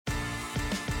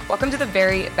Welcome to the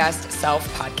Very Best Self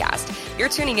podcast. You're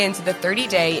tuning in to the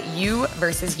 30-day You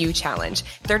versus You challenge.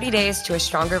 30 days to a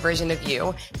stronger version of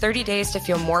you, 30 days to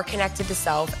feel more connected to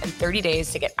self, and 30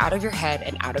 days to get out of your head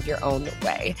and out of your own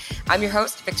way. I'm your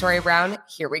host, Victoria Brown.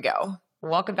 Here we go.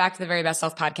 Welcome back to the Very Best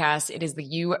Self podcast. It is the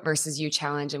You versus You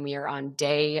challenge, and we are on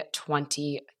day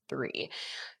 23.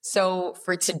 So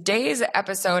for today's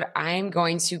episode, I'm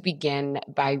going to begin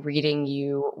by reading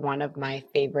you one of my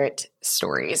favorite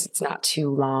stories. It's not too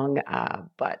long,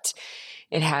 but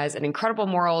it has an incredible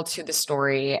moral to the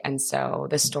story. And so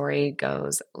the story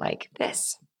goes like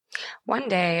this. One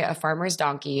day, a farmer's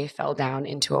donkey fell down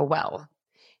into a well.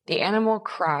 The animal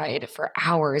cried for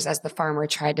hours as the farmer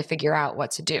tried to figure out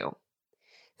what to do.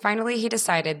 Finally, he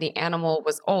decided the animal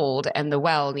was old and the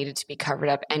well needed to be covered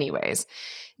up anyways.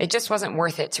 It just wasn't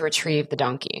worth it to retrieve the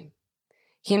donkey.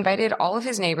 He invited all of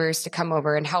his neighbors to come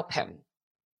over and help him.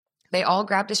 They all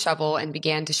grabbed a shovel and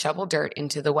began to shovel dirt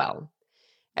into the well.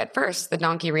 At first, the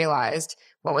donkey realized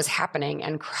what was happening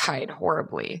and cried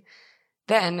horribly.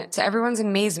 Then, to everyone's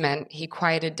amazement, he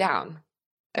quieted down.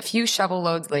 A few shovel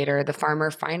loads later, the farmer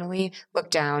finally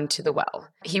looked down to the well.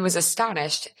 He was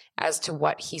astonished as to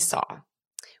what he saw.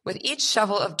 With each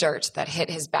shovel of dirt that hit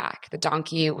his back, the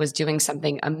donkey was doing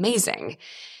something amazing.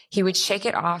 He would shake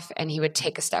it off and he would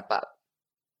take a step up.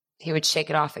 He would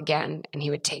shake it off again and he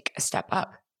would take a step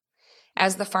up.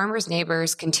 As the farmer's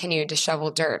neighbors continued to shovel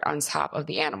dirt on top of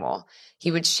the animal, he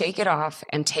would shake it off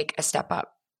and take a step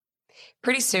up.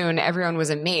 Pretty soon, everyone was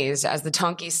amazed as the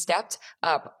donkey stepped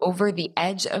up over the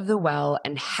edge of the well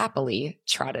and happily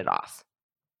trotted off.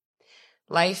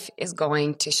 Life is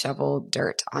going to shovel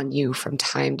dirt on you from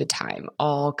time to time,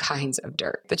 all kinds of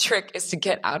dirt. The trick is to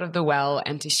get out of the well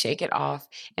and to shake it off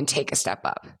and take a step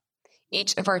up.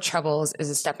 Each of our troubles is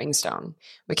a stepping stone.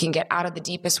 We can get out of the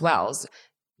deepest wells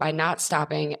by not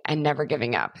stopping and never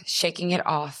giving up, shaking it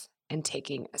off and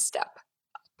taking a step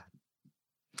up.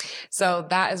 So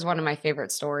that is one of my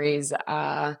favorite stories.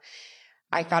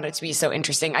 I found it to be so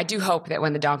interesting. I do hope that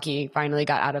when the donkey finally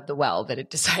got out of the well, that it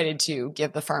decided to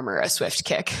give the farmer a swift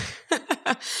kick.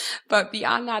 But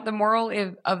beyond that, the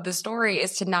moral of the story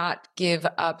is to not give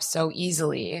up so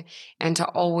easily and to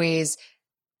always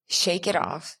shake it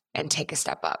off and take a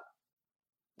step up.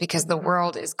 Because the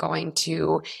world is going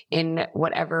to, in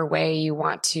whatever way you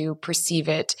want to perceive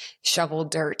it, shovel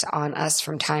dirt on us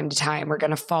from time to time. We're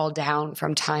going to fall down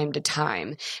from time to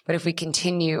time. But if we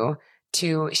continue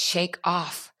to shake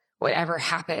off whatever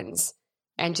happens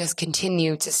and just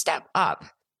continue to step up,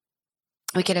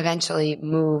 we can eventually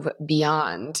move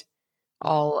beyond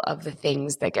all of the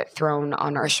things that get thrown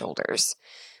on our shoulders.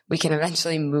 We can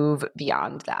eventually move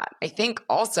beyond that. I think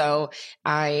also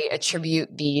I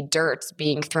attribute the dirt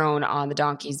being thrown on the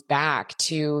donkey's back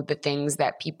to the things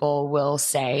that people will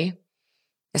say,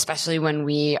 especially when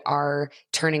we are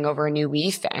turning over a new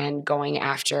leaf and going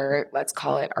after, let's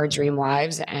call it, our dream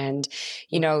lives. And,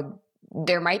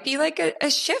 there might be like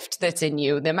a shift that's in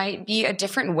you. There might be a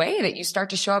different way that you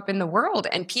start to show up in the world.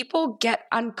 And people get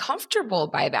uncomfortable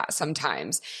by that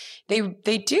sometimes.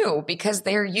 They do, because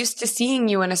they're used to seeing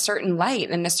you in a certain light,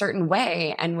 in a certain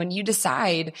way. And when you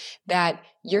decide that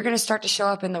you're going to start to show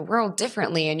up in the world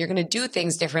differently and you're going to do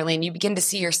things differently and you begin to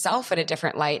see yourself in a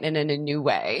different light and in a new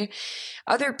way,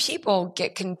 other people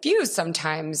get confused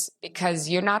sometimes because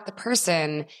you're not the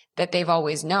person that they've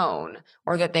always known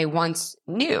or that they once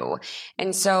knew.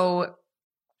 And so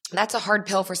that's a hard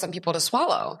pill for some people to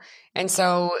swallow. And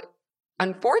so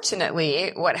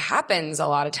unfortunately, what happens a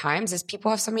lot of times is people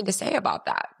have something to say about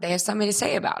that. They have something to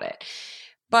say about it.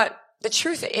 But the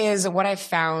truth is, what I've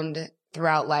found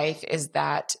throughout life is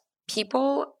that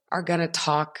people are going to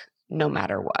talk no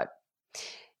matter what.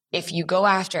 If you go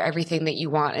after everything that you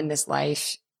want in this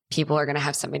life, people are going to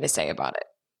have something to say about it.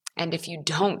 And if you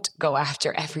don't go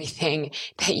after everything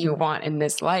that you want in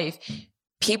this life,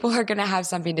 people are going to have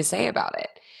something to say about it.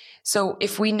 So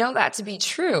if we know that to be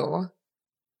true,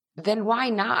 then why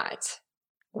not?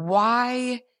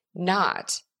 Why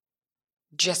not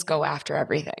just go after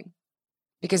everything?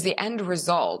 Because the end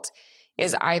result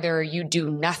is either you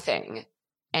do nothing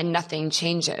and nothing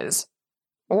changes,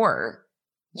 or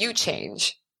you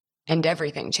change and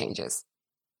everything changes.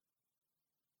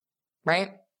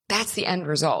 Right? That's the end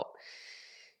result.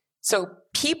 So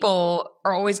people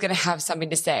are always going to have something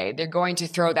to say. They're going to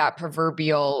throw that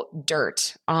proverbial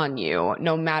dirt on you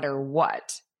no matter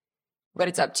what. But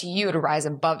it's up to you to rise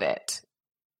above it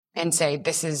and say,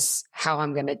 this is how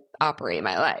I'm going to operate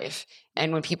my life.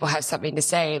 And when people have something to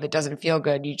say that doesn't feel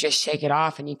good, you just shake it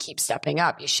off and you keep stepping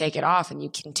up. You shake it off and you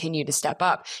continue to step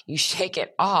up. You shake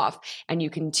it off and you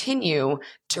continue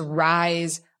to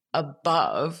rise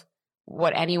above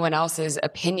what anyone else's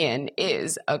opinion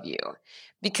is of you.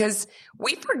 Because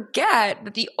we forget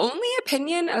that the only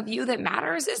opinion of you that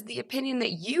matters is the opinion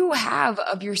that you have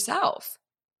of yourself.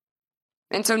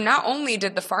 And so not only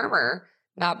did the farmer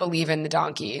not believe in the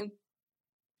donkey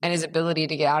and his ability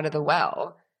to get out of the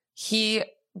well, he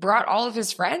brought all of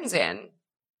his friends in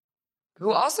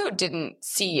who also didn't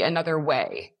see another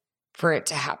way for it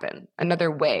to happen,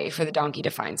 another way for the donkey to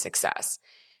find success.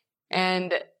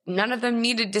 And none of them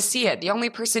needed to see it. The only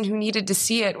person who needed to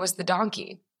see it was the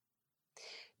donkey.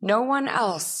 No one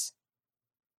else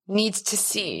needs to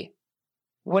see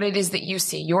what it is that you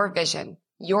see, your vision,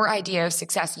 your idea of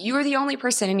success. You are the only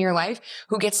person in your life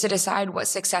who gets to decide what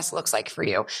success looks like for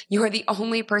you. You are the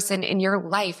only person in your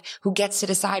life who gets to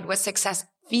decide what success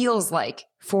feels like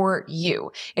for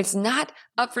you. It's not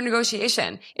up for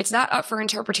negotiation. It's not up for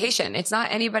interpretation. It's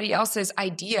not anybody else's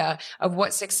idea of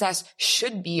what success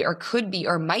should be or could be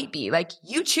or might be. Like,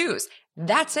 you choose.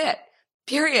 That's it.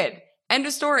 Period. End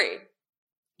of story.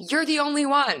 You're the only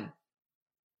one.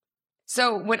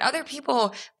 So when other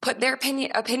people put their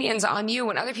opinions on you,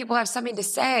 when other people have something to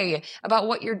say about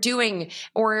what you're doing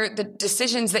or the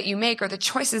decisions that you make or the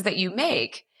choices that you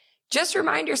make, just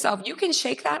remind yourself you can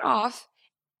shake that off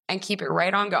and keep it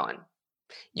right on going.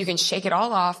 You can shake it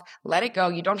all off, let it go.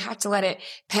 You don't have to let it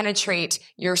penetrate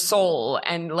your soul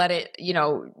and let it,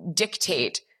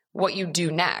 dictate what you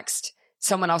do next.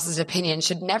 Someone else's opinion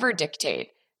should never dictate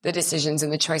the decisions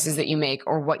and the choices that you make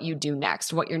or what you do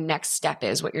next, what your next step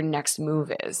is, what your next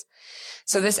move is.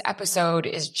 So this episode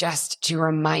is just to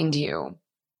remind you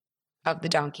of the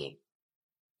donkey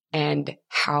and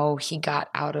how he got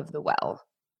out of the well.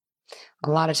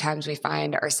 A lot of times we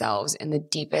find ourselves in the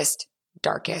deepest,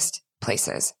 darkest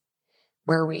places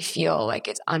where we feel like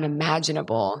it's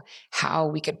unimaginable how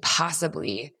we could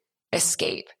possibly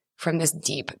escape from this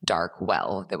deep, dark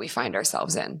well that we find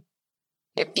ourselves in.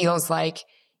 It feels like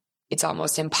it's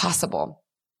almost impossible.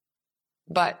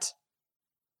 But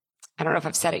I don't know if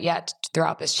I've said it yet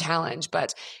throughout this challenge,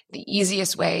 but the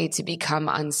easiest way to become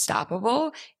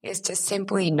unstoppable is to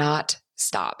simply not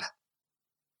stop.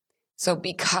 So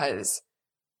because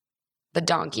the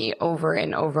donkey over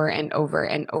and over and over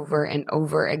and over and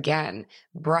over again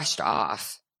brushed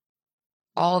off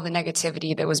all the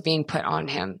negativity that was being put on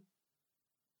him,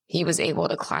 he was able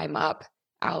to climb up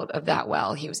out of that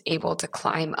well. He was able to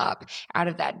climb up out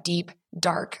of that deep,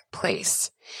 dark place.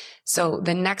 So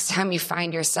the next time you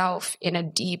find yourself in a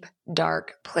deep,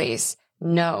 dark place,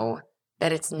 know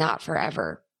that it's not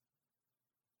forever.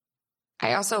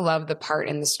 I also love the part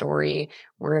in the story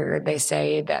where they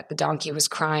say that the donkey was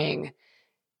crying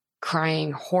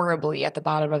horribly at the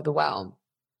bottom of the well,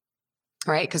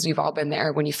 right? Because we've all been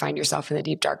there when you find yourself in a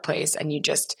deep, dark place and you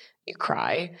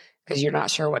cry because you're not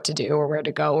sure what to do or where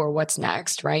to go or what's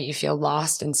next, right? You feel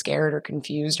lost and scared or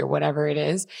confused or whatever it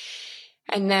is.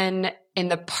 And then in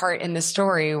the part in the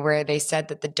story where they said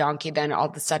that the donkey then all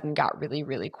of a sudden got really,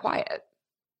 really quiet.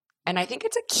 And I think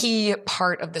it's a key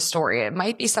part of the story. It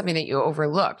might be something that you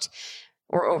overlooked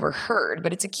or overheard,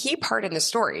 but it's a key part in the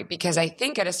story because I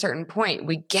think at a certain point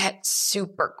we get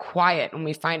super quiet when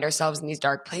we find ourselves in these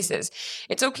dark places.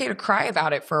 It's okay to cry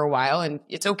about it for a while, and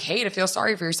it's okay to feel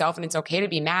sorry for yourself, and it's okay to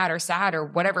be mad or sad or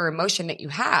whatever emotion that you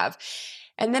have.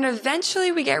 And then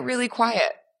eventually we get really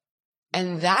quiet.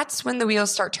 And that's when the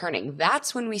wheels start turning.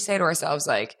 That's when we say to ourselves,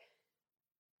 like,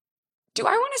 do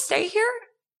I want to stay here?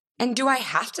 And do I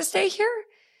have to stay here?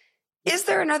 Is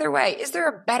there another way? Is there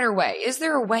a better way? Is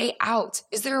there a way out?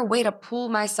 Is there a way to pull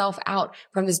myself out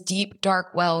from this deep,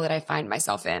 dark well that I find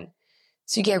myself in?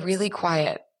 So you get really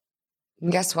quiet.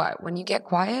 And guess what? When you get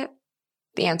quiet,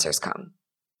 the answers come.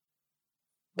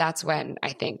 That's when I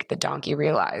think the donkey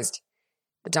realized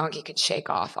the donkey could shake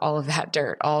off all of that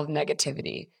dirt, all of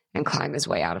negativity, and climb his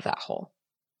way out of that hole.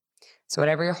 So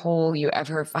whatever hole you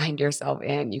ever find yourself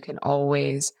in, you can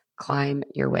always climb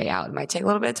your way out. It might take a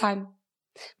little bit of time.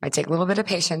 It might take a little bit of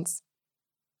patience.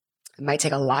 It might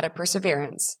take a lot of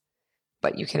perseverance,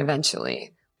 but you can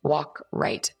eventually walk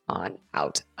right on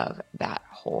out of that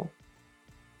hole.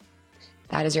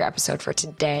 That is your episode for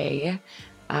today.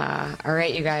 All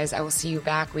right, you guys, I will see you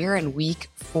back. We are in week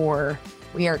 4.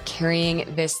 We are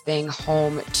carrying this thing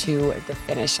home to the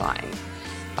finish line.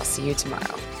 I'll see you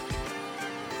tomorrow.